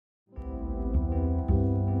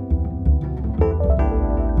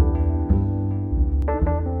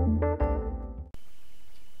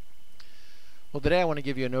Well, today I want to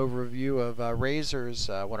give you an overview of Razer's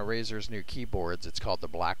one of Razer's new keyboards. It's called the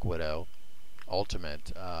BlackWidow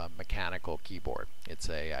Ultimate Mechanical Keyboard. It's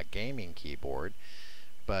a gaming keyboard,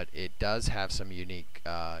 but it does have some unique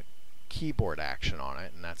keyboard action on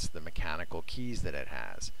it, and that's the mechanical keys that it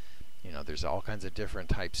has. You know, there's all kinds of different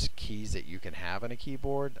types of keys that you can have in a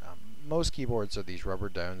keyboard. Most keyboards are these rubber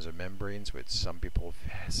domes or membranes, which some people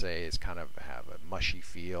say is kind of have a mushy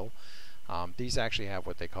feel. These actually have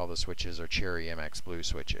what they call the switches or Cherry MX Blue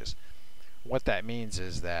switches. What that means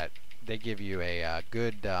is that they give you a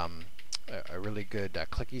really good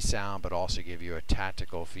clicky sound, but also give you a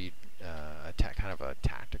tactical kind of a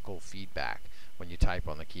tactical feedback when you type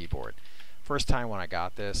on the keyboard. First time when I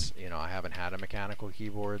got this, you know, I haven't had a mechanical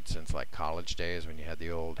keyboard since like college days when you had the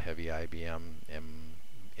old heavy IBM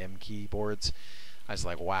M keyboards. I was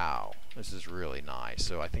like, wow, this is really nice.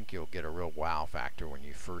 So I think you'll get a real wow factor when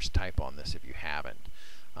you first type on this if you haven't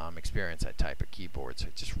experienced that type of keyboard. So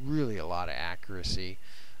it's just really a lot of accuracy.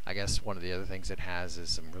 I guess one of the other things it has is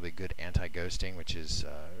some really good anti-ghosting, which is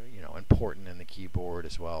you know, important in the keyboard,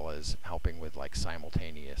 as well as helping with like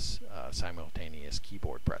simultaneous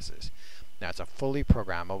keyboard presses. Now it's a fully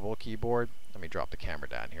programmable keyboard. Let me drop the camera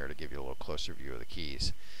down here to give you a little closer view of the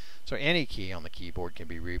keys. So any key on the keyboard can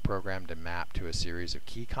be reprogrammed and mapped to a series of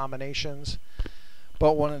key combinations.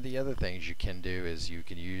 But one of the other things you can do is you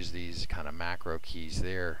can use these kind of macro keys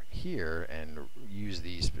here and use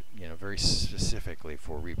these, you know, very specifically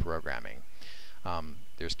for reprogramming.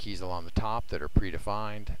 There's keys along the top that are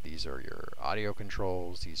predefined. These are your audio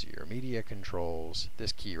controls. These are your media controls.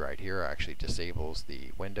 This key right here actually disables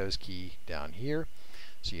the Windows key down here,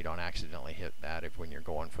 so you don't accidentally hit that when you're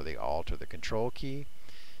going for the Alt or the Control key.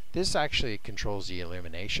 This actually controls the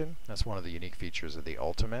illumination. That's one of the unique features of the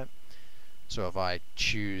Ultimate. So if I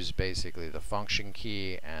choose basically the function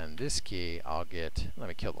key and this key, I'll get, let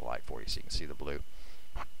me kill the light for you so you can see the blue.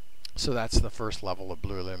 So that's the first level of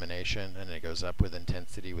blue illumination, and it goes up with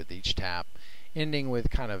intensity with each tap, ending with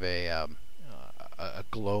kind of a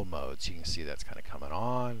glow mode. So you can see that's kind of coming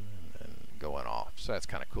on and going off. So that's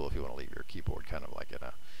kind of cool if you want to leave your keyboard kind of like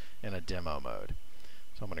in a demo mode.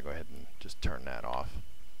 So I'm going to go ahead and just turn that off.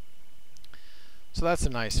 So that's a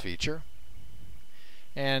nice feature.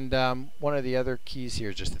 And one of the other keys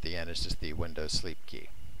here just at the end is just the Windows Sleep key.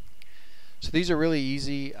 So these are really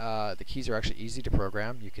easy. The keys are actually easy to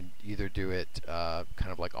program. You can either do it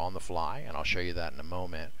kind of like on the fly, and I'll show you that in a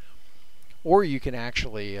moment, or you can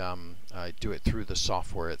actually do it through the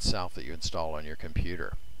software itself that you install on your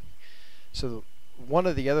computer. So one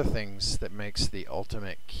of the other things that makes the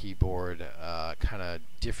Ultimate keyboard kind of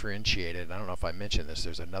differentiated, I don't know if I mentioned this,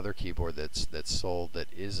 there's another keyboard that's sold that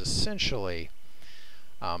is essentially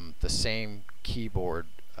the same keyboard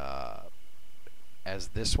as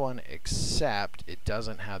this one, except it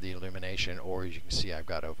doesn't have the illumination, or as you can see I've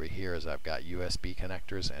got over here is I've got USB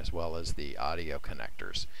connectors as well as the audio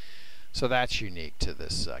connectors. So that's unique to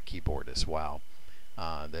this keyboard as well.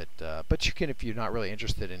 But you can, if you're not really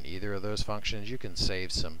interested in either of those functions, you can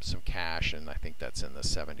save some cash, and I think that's in the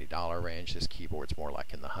 $70 range. This keyboard's more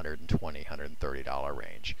like in the $120, $130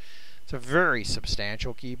 range. It's a very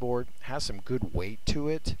substantial keyboard, has some good weight to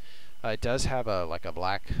it. It does have like a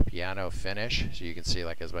black piano finish, so you can see,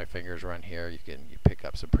 like as my fingers run here, you pick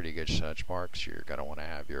up some pretty good smudge marks. You're going to want to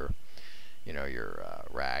have your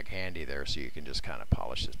rag handy there, so you can just kind of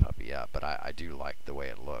polish this puppy up. But I do like the way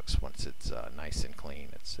it looks once it's nice and clean.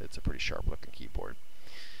 It's a pretty sharp looking keyboard.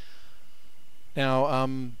 Now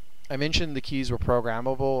I mentioned the keys were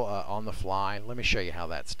programmable on the fly. Let me show you how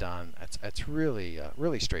that's done. It's really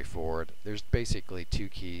really straightforward. There's basically two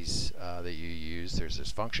keys that you use. There's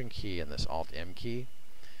this function key and this Alt M key.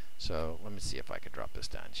 So let me see if I can drop this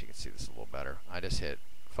down so you can see this a little better. I just hit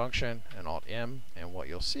function and Alt M, and what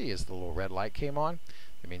you'll see is the little red light came on.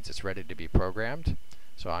 It means it's ready to be programmed.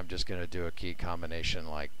 So I'm just going to do a key combination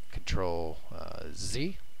like Control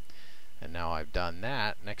Z, and now I've done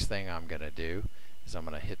that. Next thing I'm going to do is I'm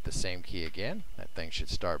going to hit the same key again. That thing should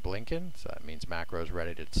start blinking, so that means macro is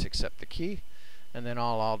ready to accept the key. And then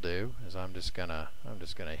all I'll do is I'm just gonna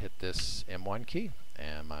hit this M1 key,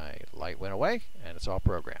 and my light went away, and it's all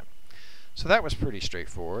programmed. So that was pretty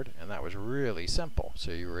straightforward, and that was really simple.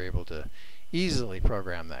 So you were able to easily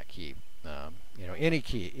program that key. You know, any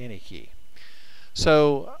key.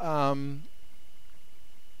 So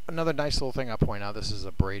another nice little thing I'll point out, this is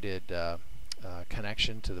a braided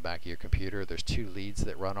connection to the back of your computer. There's two leads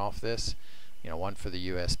that run off this. You know, one for the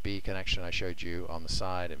USB connection I showed you on the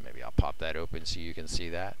side, and maybe I'll pop that open so you can see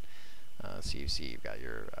that. So you see you've got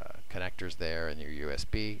your connectors there and your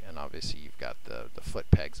USB, and obviously you've got the foot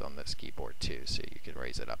pegs on this keyboard too, so you can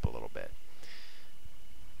raise it up a little bit.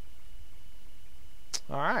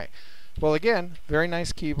 Alright. Well, again, very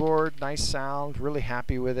nice keyboard, nice sound, really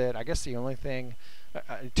happy with it. I guess the only thing,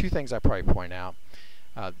 two things I probably point out.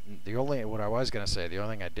 What I was going to say, the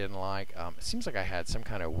only thing I didn't like, it seems like I had some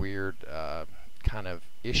kind of weird kind of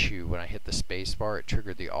issue when I hit the space bar. It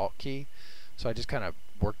triggered the Alt key. So I just kind of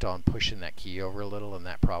worked on pushing that key over a little, and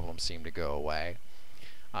that problem seemed to go away.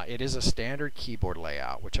 It is a standard keyboard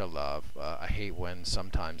layout, which I love. I hate when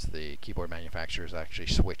sometimes the keyboard manufacturers actually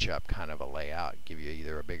switch up kind of a layout, give you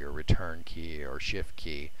either a bigger return key or shift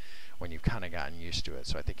key when you've kind of gotten used to it.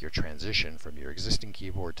 So I think your transition from your existing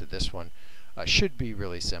keyboard to this one should be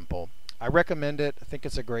really simple. I recommend it. I think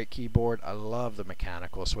it's a great keyboard. I love the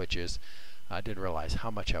mechanical switches. I didn't realize how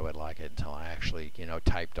much I would like it until I actually,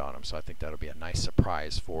 typed on them. So I think that'll be a nice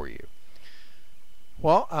surprise for you.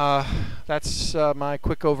 Well, that's my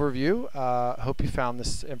quick overview. Hope you found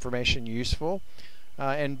this information useful.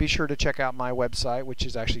 And be sure to check out my website, which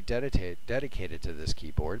is actually dedicated to this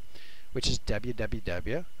keyboard, which is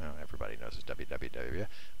www. Everybody knows it's www,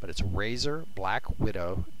 but it's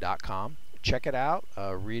RazerBlackWidow.com. Check it out.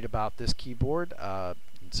 Read about this keyboard and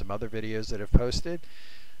some other videos that I've posted,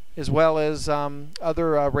 as well as other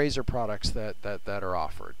Razer products that are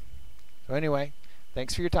offered. So anyway,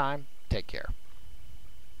 thanks for your time. Take care.